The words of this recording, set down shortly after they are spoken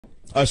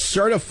a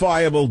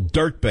certifiable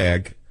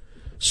dirtbag,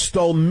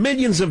 stole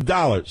millions of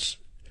dollars,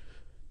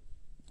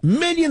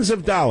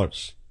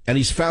 and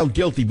he's found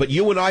guilty. But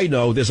you and I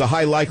know there's a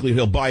high likelihood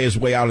he'll buy his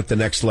way out at the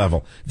next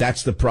level.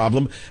 That's the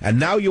problem. And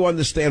now you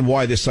understand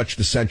why there's such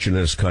dissension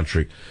in this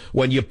country.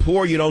 When you're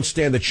poor, you don't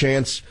stand a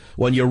chance.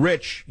 When you're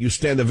rich, you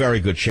stand a very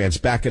good chance.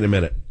 Back in a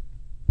minute.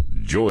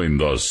 Join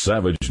the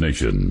Savage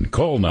Nation.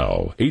 Call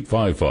now,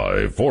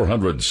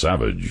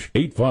 855-400-SAVAGE,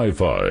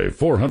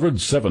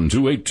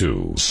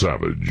 855-400-7282.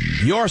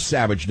 Savage. Your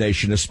Savage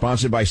Nation is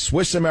sponsored by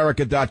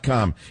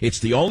SwissAmerica.com. It's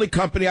the only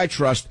company I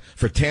trust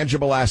for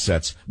tangible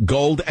assets,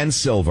 gold and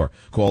silver.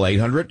 Call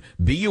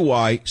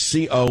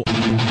 800-BUICO.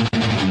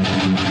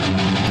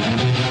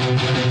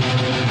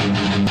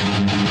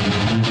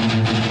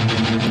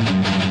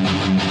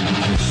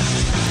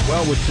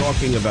 Well, we're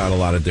talking about a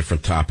lot of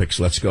different topics.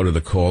 Let's go to the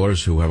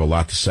callers who have a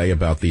lot to say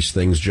about these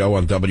things. Joe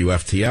on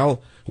WFTL,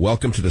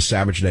 welcome to the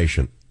Savage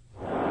Nation.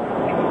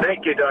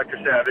 Thank you, Dr.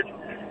 Savage.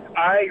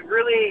 I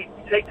really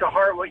take to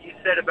heart what you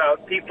said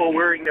about people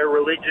wearing their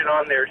religion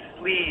on their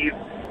sleeve.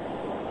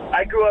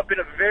 I grew up in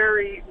a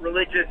very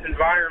religious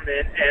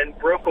environment and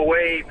broke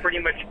away pretty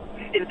much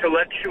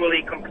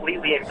intellectually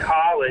completely in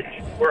college,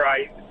 where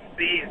I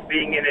ceased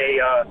being in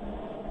a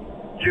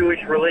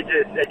Jewish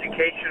religious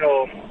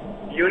educational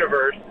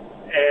universe.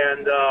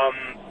 And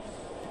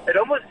it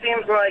almost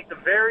seems like the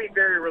very,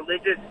 very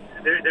religious,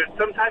 there's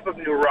some type of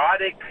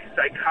neurotic,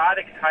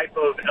 psychotic type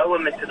of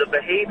element to the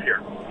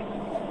behavior.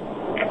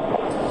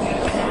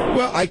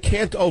 Well, I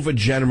can't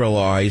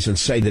overgeneralize and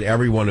say that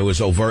everyone who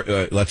is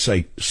let's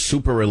say,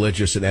 super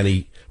religious in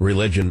any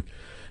religion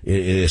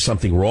is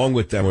something wrong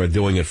with them or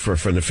doing it for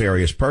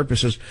nefarious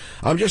purposes.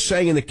 I'm just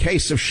saying in the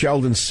case of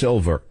Sheldon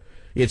Silver,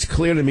 it's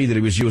clear to me that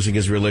he was using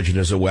his religion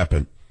as a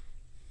weapon.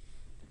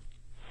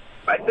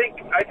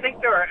 I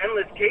think there are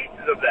endless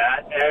cases of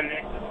that, and,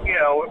 you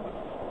know,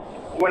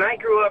 when I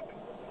grew up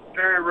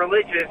very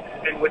religious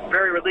and with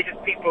very religious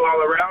people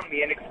all around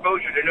me and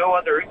exposure to no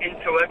other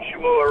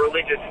intellectual or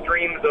religious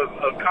streams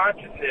of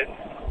consciousness,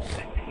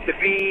 to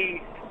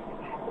be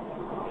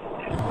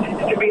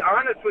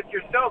honest with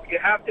yourself, you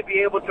have to be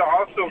able to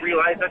also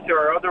realize that there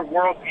are other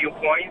world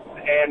viewpoints,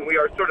 and we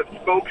are sort of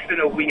spokes in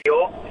a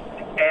wheel.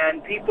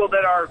 And people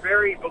that are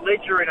very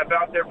belligerent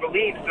about their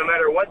beliefs, no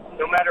matter what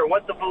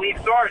the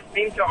beliefs are,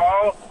 seem to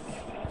all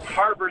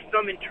harbor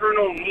some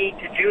internal need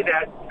to do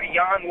that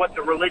beyond what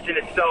the religion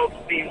itself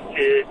seems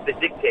to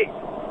dictate.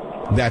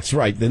 That's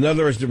right. In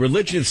other words, the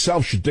religion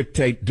itself should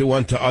dictate, do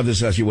unto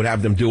others as you would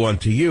have them do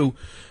unto you.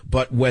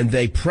 But when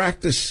they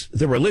practice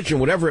the religion,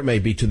 whatever it may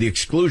be, to the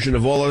exclusion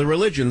of all other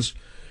religions,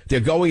 they're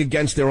going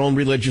against their own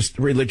religious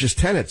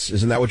tenets.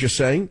 Isn't that what you're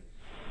saying?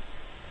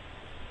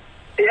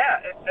 Yeah,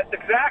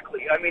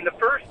 exactly. I mean, the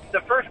first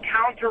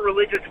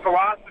counter-religious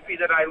philosophy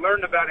that I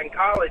learned about in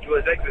college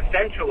was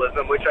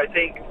existentialism, which I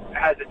think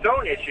has its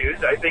own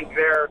issues. I think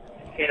they're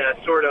in a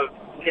sort of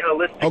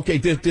nihilistic... Okay,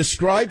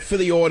 describe for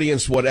the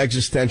audience what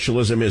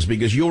existentialism is,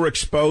 because you were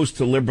exposed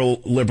to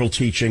liberal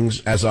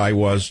teachings, as I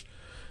was,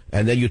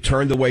 and then you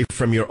turned away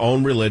from your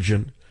own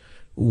religion.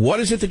 What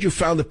is it that you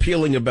found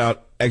appealing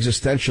about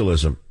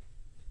existentialism?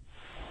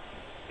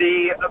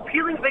 The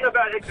appealing thing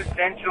about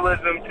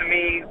existentialism to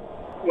me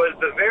was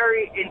the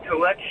very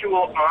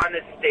intellectual,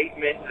 honest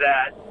statement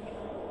that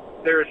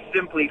there is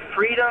simply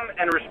freedom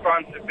and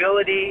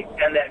responsibility,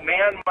 and that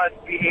man must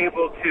be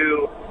able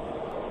to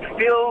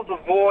fill the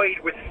void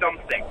with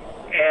something.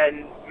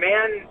 And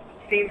man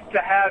seems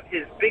to have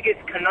his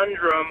biggest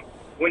conundrum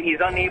when he's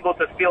unable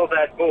to fill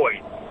that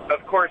void.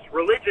 Of course,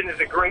 religion is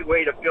a great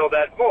way to fill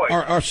that void.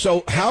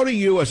 So how do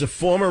you, as a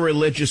former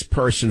religious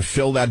person,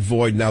 fill that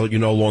void now that you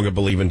no longer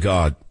believe in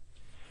God?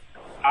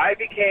 I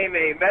became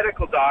a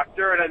medical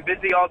doctor, and I'm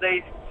busy all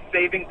day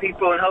saving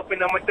people and helping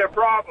them with their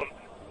problems,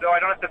 so I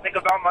don't have to think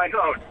about my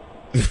own.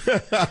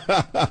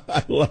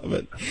 I love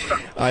it.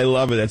 I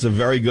love it. That's a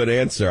very good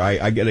answer.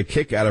 I get a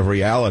kick out of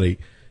reality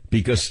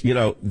because, you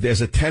know,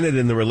 there's a tenet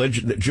in the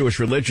religion, the Jewish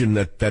religion,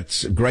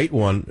 that's a great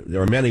one.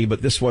 There are many,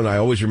 but this one I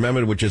always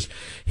remember, which is,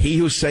 he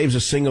who saves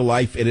a single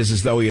life, it is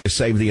as though he has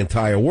saved the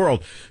entire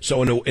world.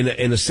 So in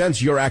a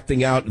sense, you're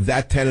acting out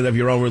that tenet of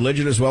your own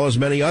religion as well as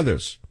many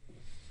others.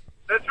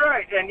 That's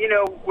right. And, you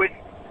know, with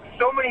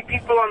so many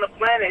people on the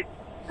planet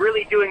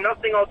really doing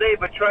nothing all day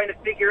but trying to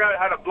figure out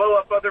how to blow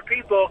up other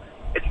people,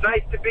 it's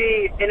nice to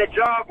be in a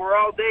job where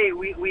all day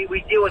we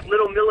deal with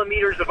little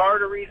millimeters of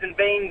arteries and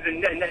veins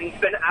and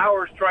spend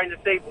hours trying to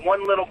save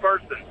one little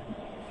person,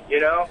 you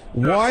know?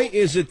 Why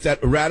is it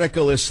that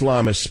radical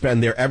Islamists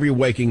spend their every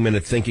waking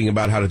minute thinking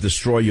about how to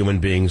destroy human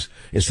beings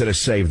instead of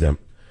save them,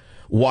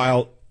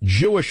 while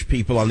Jewish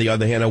people, on the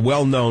other hand, are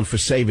well known for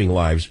saving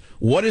lives?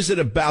 What is it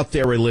about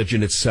their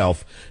religion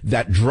itself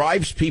that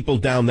drives people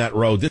down that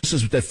road? This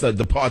is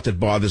the part that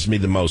bothers me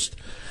the most.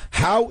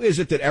 How is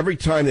it that every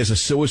time there's a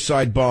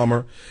suicide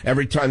bomber,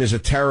 every time there's a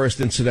terrorist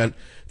incident,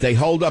 they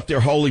hold up their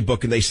holy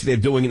book and they say they're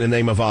doing it in the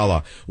name of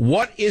Allah?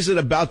 What is it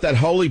about that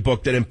holy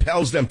book that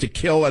impels them to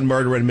kill and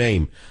murder and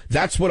maim?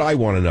 That's what I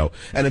want to know.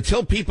 And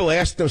until people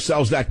ask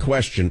themselves that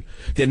question,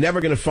 they're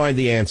never going to find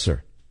the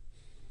answer.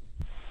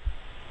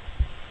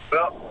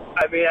 Well,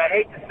 I mean, I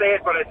hate to say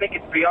it, but I think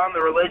it's beyond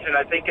the religion.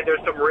 I think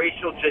there's some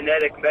racial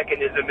genetic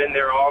mechanism in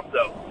there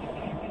also.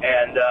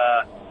 And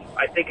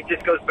I think it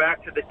just goes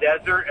back to the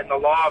desert and the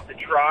law of the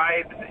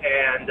tribes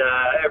and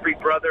every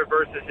brother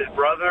versus his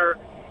brother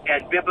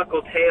and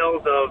biblical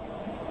tales of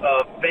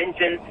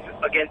vengeance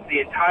against the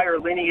entire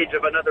lineage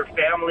of another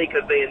family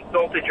because they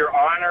insulted your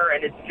honor.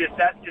 And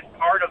that's just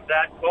part of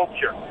that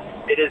culture.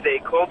 It is a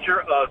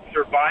culture of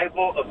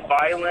survival, of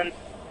violence,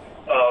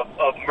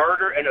 of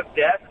murder and of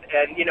death,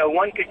 and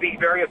one could be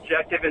very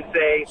objective and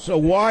say. So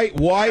why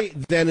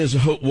is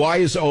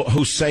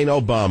Hussein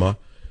Obama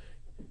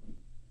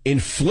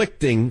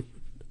inflicting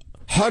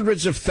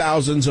hundreds of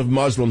thousands of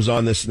Muslims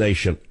on this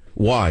nation?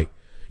 Why?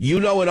 You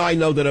know, and I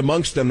know that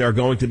amongst them there are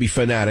going to be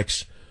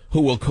fanatics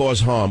who will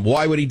cause harm.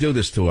 Why would he do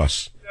this to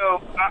us?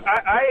 So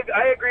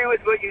I agree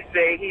with what you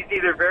say. He's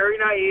either very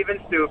naive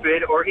and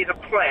stupid, or he's a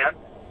plant.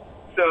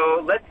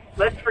 So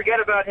let's forget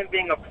about him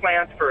being a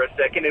plant for a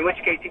second, in which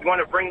case he'd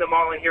want to bring them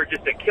all in here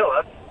just to kill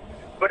us.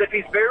 But if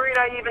he's very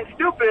naive and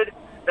stupid,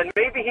 then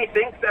maybe he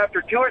thinks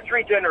after 2 or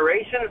 3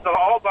 generations they'll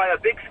all buy a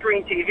big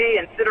screen TV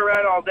and sit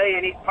around all day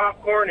and eat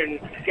popcorn and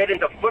get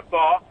into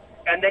football,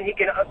 and then he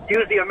can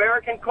use the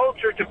American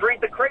culture to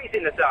breed the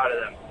craziness out of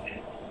them.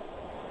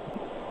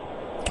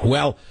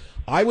 Well,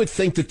 I would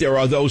think that there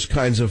are those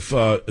kinds of,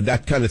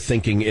 that kind of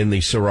thinking in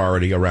the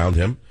sorority around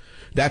him.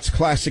 That's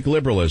classic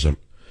liberalism,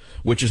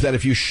 which is that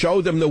if you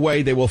show them the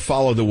way, they will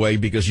follow the way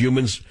because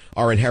humans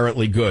are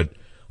inherently good.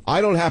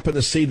 I don't happen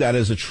to see that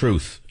as a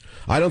truth.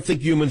 I don't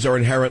think humans are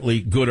inherently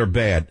good or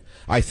bad.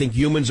 I think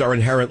humans are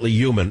inherently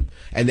human,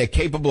 and they're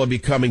capable of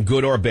becoming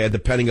good or bad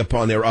depending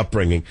upon their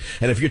upbringing.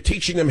 And if you're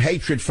teaching them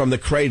hatred from the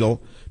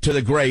cradle to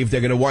the grave,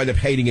 they're going to wind up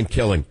hating and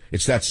killing.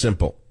 It's that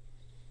simple.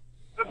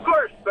 Of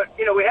course, but,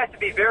 we have to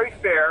be very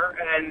fair,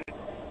 and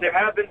there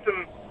have been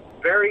some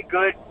very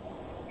good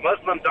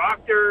Muslim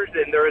doctors,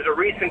 and there is a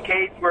recent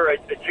case where a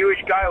Jewish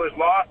guy was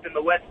lost in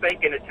the West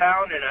Bank in a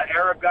town, and an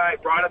Arab guy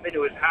brought him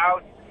into his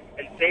house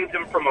and saved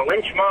him from a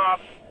lynch mob.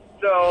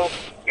 So,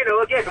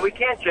 again, we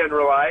can't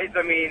generalize.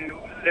 I mean,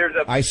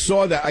 I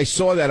saw that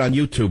on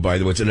YouTube, by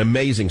the way. It's an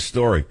amazing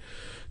story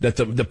that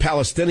the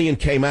Palestinian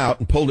came out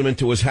and pulled him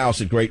into his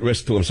house at great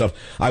risk to himself.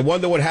 I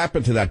wonder what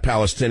happened to that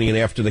Palestinian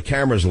after the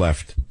cameras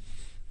left.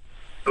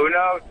 Who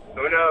knows?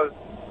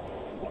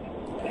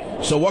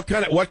 So what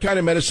kind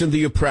of medicine do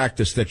you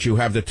practice that you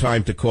have the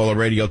time to call a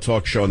radio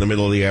talk show in the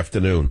middle of the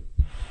afternoon?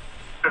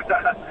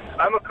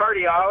 I'm a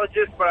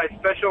cardiologist, but I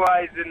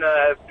specialize in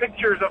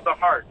pictures of the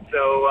heart.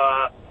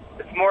 So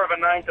it's more of a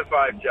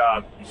 9-to-5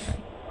 job.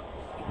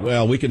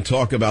 Well, we can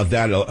talk about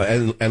that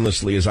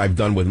endlessly, as I've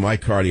done with my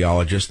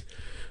cardiologist.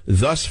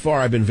 Thus far,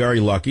 I've been very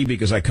lucky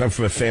because I come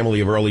from a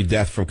family of early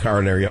death from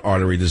coronary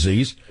artery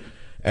disease.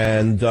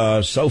 And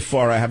so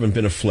far, I haven't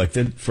been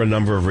afflicted for a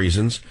number of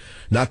reasons,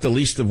 not the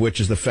least of which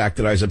is the fact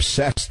that I was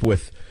obsessed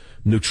with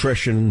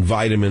nutrition,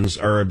 vitamins,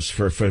 herbs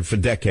for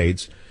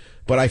decades.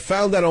 But I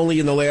found that only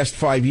in the last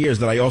 5 years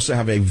that I also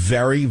have a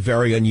very,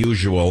 very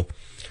unusual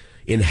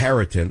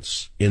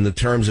inheritance in the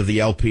terms of the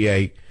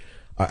LPA.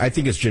 I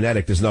think it's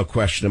genetic. There's no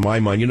question in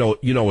my mind. You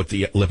know what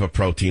the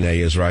lipoprotein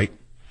A is, right?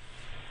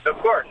 Of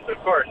course.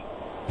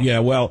 Yeah,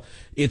 well,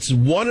 it's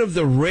one of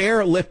the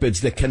rare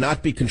lipids that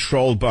cannot be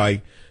controlled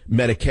by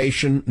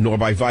medication nor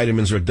by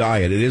vitamins or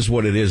diet. It is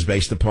what it is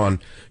based upon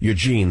your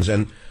genes.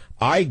 And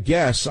I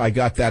guess I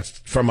got that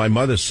from my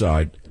mother's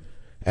side.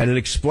 And it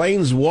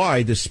explains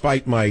why,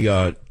 despite my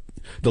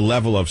the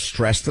level of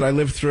stress that I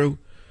lived through,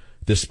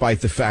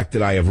 despite the fact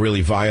that I have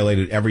really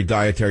violated every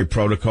dietary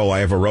protocol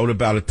I ever wrote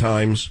about at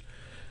times,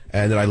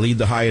 and that I lead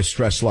the highest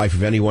stress life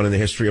of anyone in the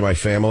history of my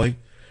family,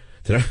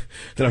 that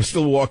I'm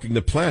still walking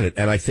the planet.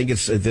 And I think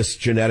it's this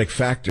genetic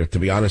factor, to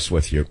be honest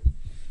with you.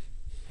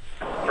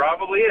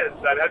 Probably is.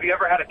 Have you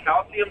ever had a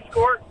calcium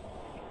score?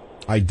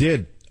 I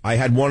did. I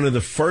had one of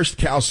the first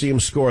calcium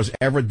scores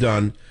ever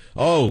done.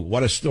 Oh,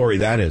 what a story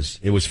that is.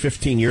 It was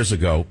 15 years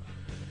ago.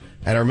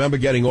 And I remember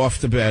getting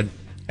off the bed,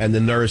 and the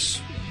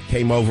nurse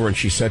came over and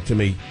she said to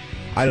me,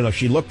 I don't know,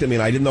 she looked at me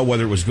and I didn't know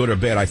whether it was good or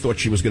bad. I thought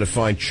she was going to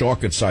find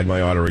chalk inside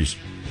my arteries.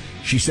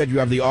 She said, you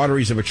have the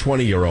arteries of a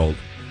 20-year-old.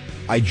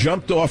 I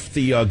jumped off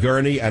the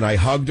gurney and I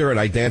hugged her and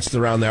I danced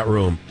around that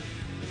room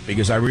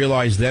because I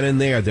realized then and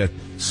there that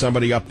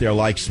somebody up there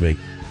likes me.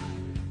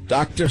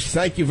 Doctor,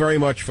 thank you very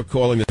much for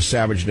calling the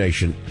Savage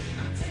Nation.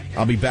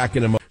 I'll be back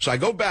in a moment. So I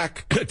go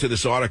back to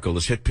this article,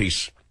 this hit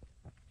piece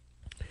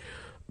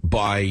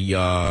by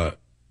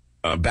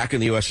back in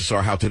the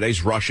USSR, how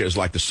today's Russia is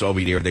like the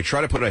Soviet era. They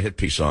try to put a hit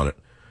piece on it.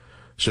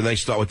 So they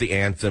start with the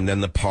anthem, then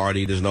the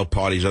party. There's no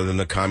parties other than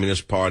the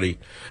Communist Party.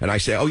 And I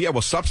say, oh, yeah,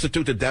 well,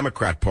 substitute the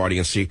Democrat Party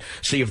and see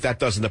if that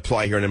doesn't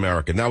apply here in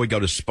America. Now we go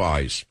to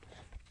spies.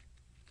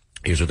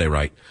 Here's what they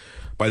write.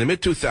 By the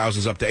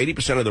mid-2000s, up to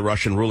 80% of the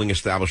Russian ruling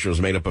establishment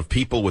was made up of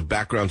people with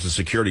backgrounds in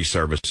security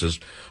services,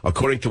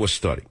 according to a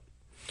study.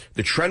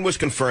 The trend was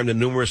confirmed in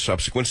numerous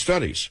subsequent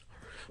studies.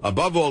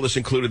 Above all, this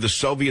included the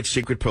Soviet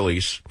secret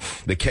police,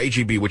 the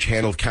KGB, which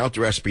handled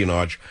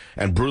counter-espionage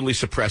and brutally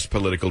suppressed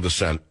political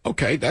dissent.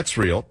 Okay, that's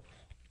real.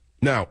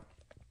 Now,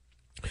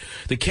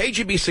 The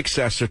KGB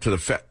successor to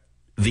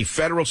the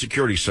Federal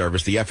Security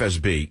Service, the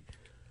FSB,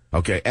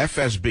 okay,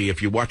 FSB,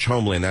 if you watch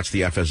Homeland, that's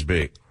the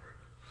FSB,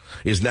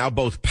 is now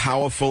both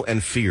powerful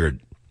and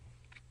feared.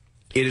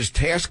 It is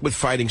tasked with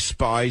fighting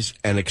spies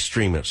and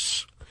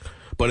extremists,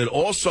 but it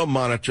also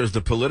monitors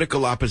the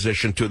political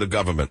opposition to the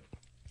government.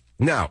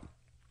 Now,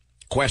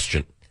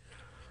 question.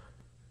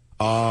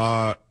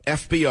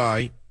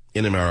 FBI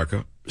in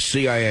America,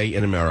 CIA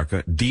in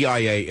America,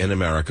 DIA in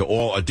America,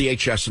 all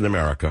DHS in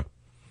America.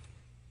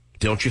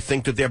 Don't you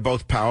think that they're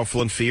both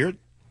powerful and feared?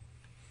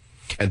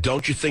 And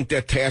don't you think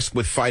they're tasked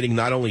with fighting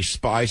not only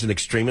spies and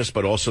extremists,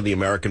 but also the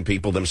American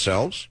people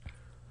themselves?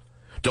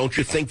 Don't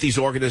you think these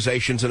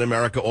organizations in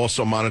America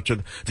also monitor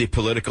the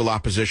political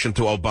opposition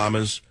to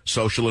Obama's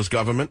socialist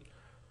government?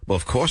 Well,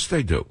 of course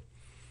they do.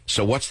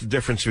 So what's the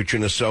difference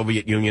between the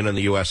Soviet Union and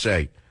the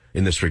USA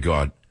in this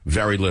regard?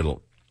 Very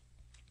little.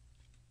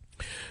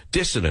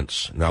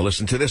 Dissidents. Now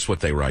listen to this,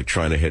 what they write,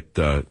 trying to hit,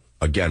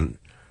 Putin.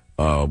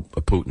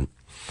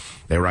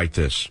 They write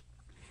this.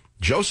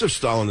 Joseph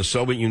Stalin, the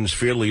Soviet Union's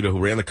feared leader who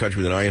ran the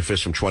country with an iron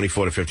fist from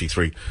 24 to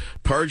 53,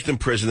 purged,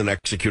 imprisoned, and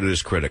executed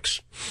his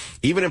critics.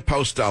 Even in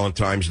post-Stalin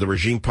times, the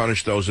regime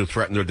punished those who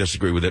threatened or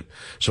disagreed with it,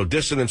 so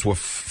dissidents were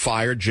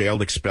fired,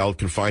 jailed, expelled,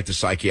 confined to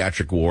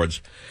psychiatric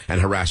wards,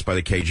 and harassed by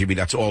the KGB.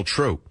 That's all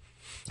true.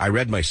 I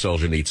read my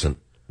Solzhenitsyn.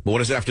 But what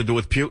does that have to do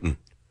with Putin?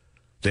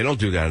 They don't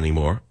do that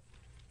anymore.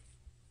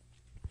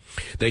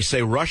 They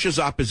say Russia's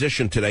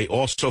opposition today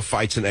also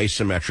fights an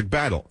asymmetric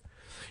battle.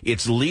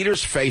 Its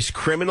leaders face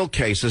criminal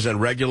cases and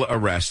regular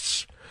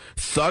arrests.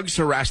 Thugs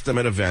harass them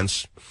at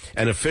events,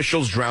 and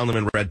officials drown them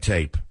in red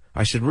tape.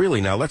 I said, really?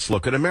 Now let's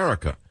look at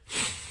America.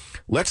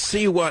 Let's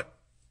see what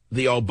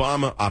the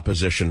Obama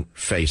opposition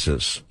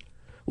faces.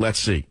 Let's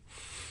see.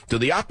 Do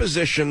the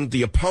opposition,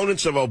 the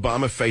opponents of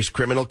Obama, face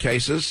criminal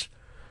cases?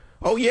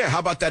 Oh, yeah. How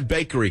about that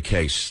bakery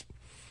case?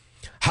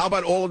 How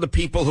about all of the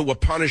people who were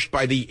punished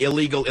by the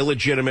illegal,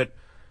 illegitimate,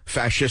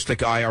 fascistic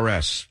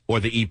IRS or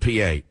the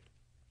EPA?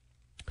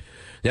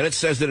 Then it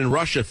says that in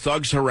Russia,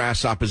 thugs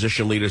harass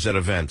opposition leaders at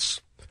events.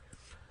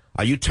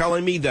 Are you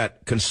telling me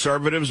that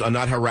conservatives are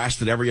not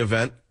harassed at every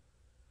event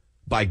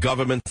by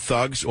government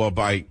thugs or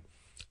by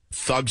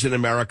thugs in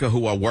America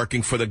who are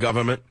working for the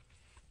government,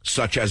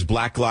 such as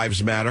Black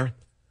Lives Matter,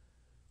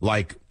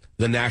 like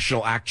the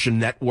National Action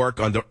Network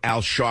under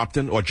Al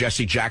Sharpton or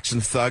Jesse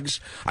Jackson thugs?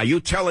 Are you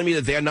telling me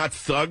that they're not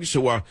thugs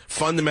who are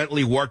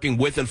fundamentally working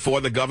with and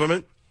for the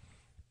government?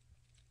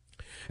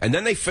 And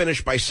then they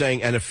finish by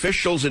saying, and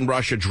officials in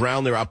Russia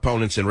drown their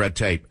opponents in red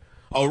tape.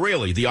 Oh,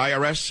 really? The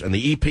IRS and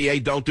the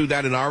EPA don't do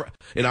that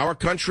in our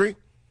country?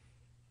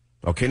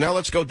 Okay, now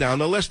let's go down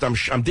the list. I'm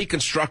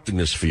deconstructing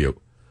this for you.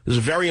 This is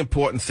a very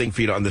important thing for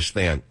you to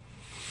understand.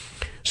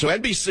 So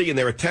NBC, in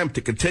their attempt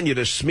to continue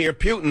to smear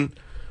Putin,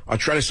 are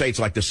trying to say it's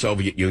like the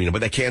Soviet Union,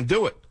 but they can't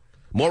do it.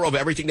 Moreover,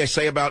 everything they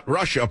say about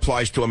Russia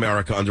applies to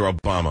America under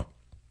Obama.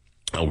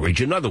 I'll read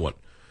you another one.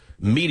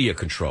 Media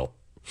control.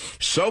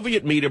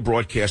 Soviet media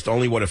broadcast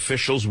only what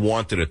officials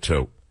wanted it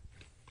to,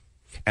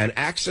 and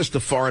access to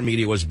foreign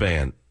media was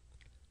banned.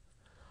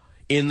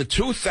 In the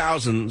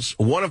 2000s,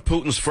 one of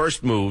Putin's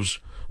first moves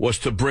was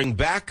to bring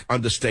back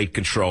under state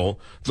control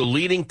the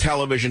leading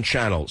television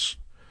channels,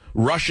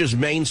 Russia's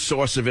main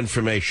source of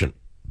information.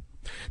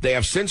 They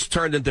have since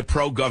turned into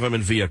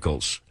pro-government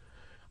vehicles.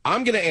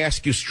 I'm going to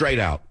ask you straight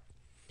out,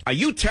 are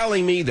you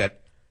telling me that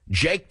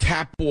Jake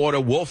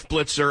Tapwater, Wolf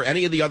Blitzer,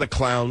 any of the other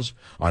clowns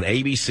on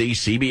ABC,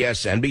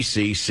 CBS,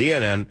 NBC,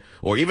 CNN,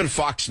 or even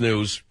Fox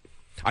News,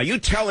 are you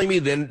telling me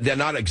then they're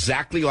not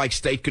exactly like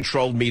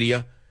state-controlled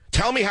media?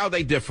 Tell me how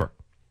they differ.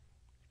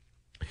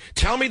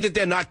 Tell me that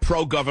they're not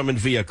pro-government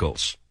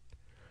vehicles.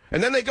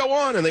 And then they go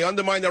on and they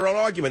undermine their own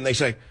argument. They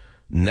say,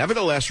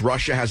 nevertheless,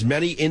 Russia has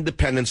many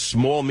independent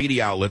small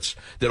media outlets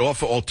that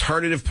offer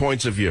alternative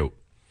points of view.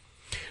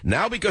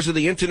 Now, because of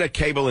the internet,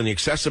 cable, and the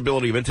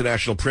accessibility of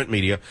international print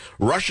media,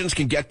 Russians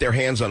can get their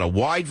hands on a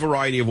wide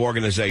variety of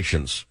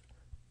organizations.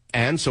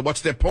 And so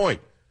what's their point?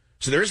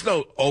 So there is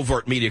no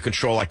overt media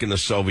control like in the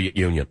Soviet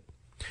Union.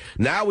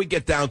 Now we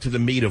get down to the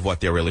meat of what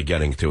they're really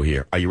getting to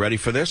here. Are you ready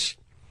for this?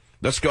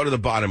 Let's go to the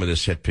bottom of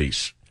this hit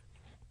piece.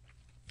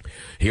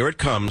 Here it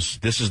comes.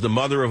 This is the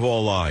mother of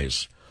all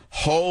lies.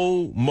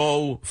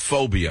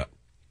 Homophobia.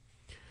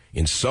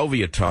 In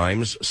Soviet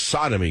times,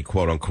 sodomy,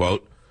 quote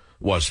unquote,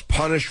 was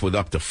punished with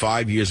up to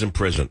 5 years in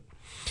prison.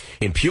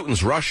 In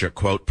Putin's Russia,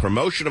 quote,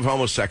 promotion of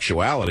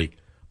homosexuality,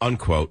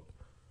 unquote,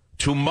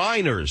 to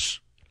minors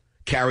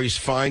carries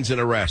fines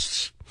and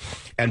arrests,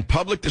 and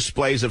public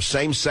displays of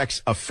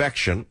same-sex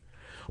affection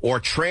or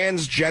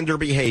transgender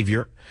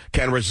behavior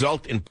can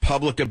result in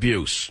public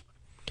abuse.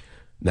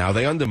 Now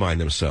they undermine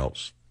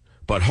themselves.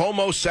 But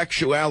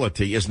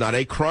homosexuality is not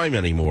a crime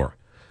anymore,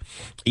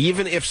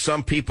 even if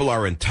some people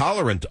are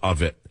intolerant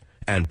of it,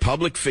 and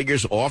public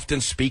figures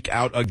often speak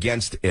out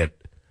against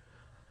it.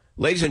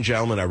 Ladies and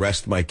gentlemen, I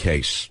rest my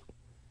case.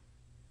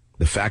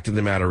 The fact of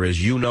the matter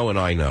is, you know and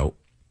I know,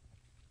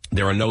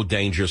 there are no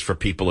dangers for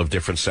people of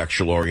different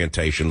sexual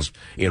orientations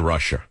in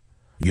Russia.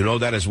 You know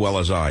that as well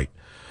as I.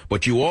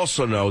 But you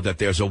also know that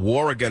there's a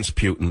war against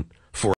Putin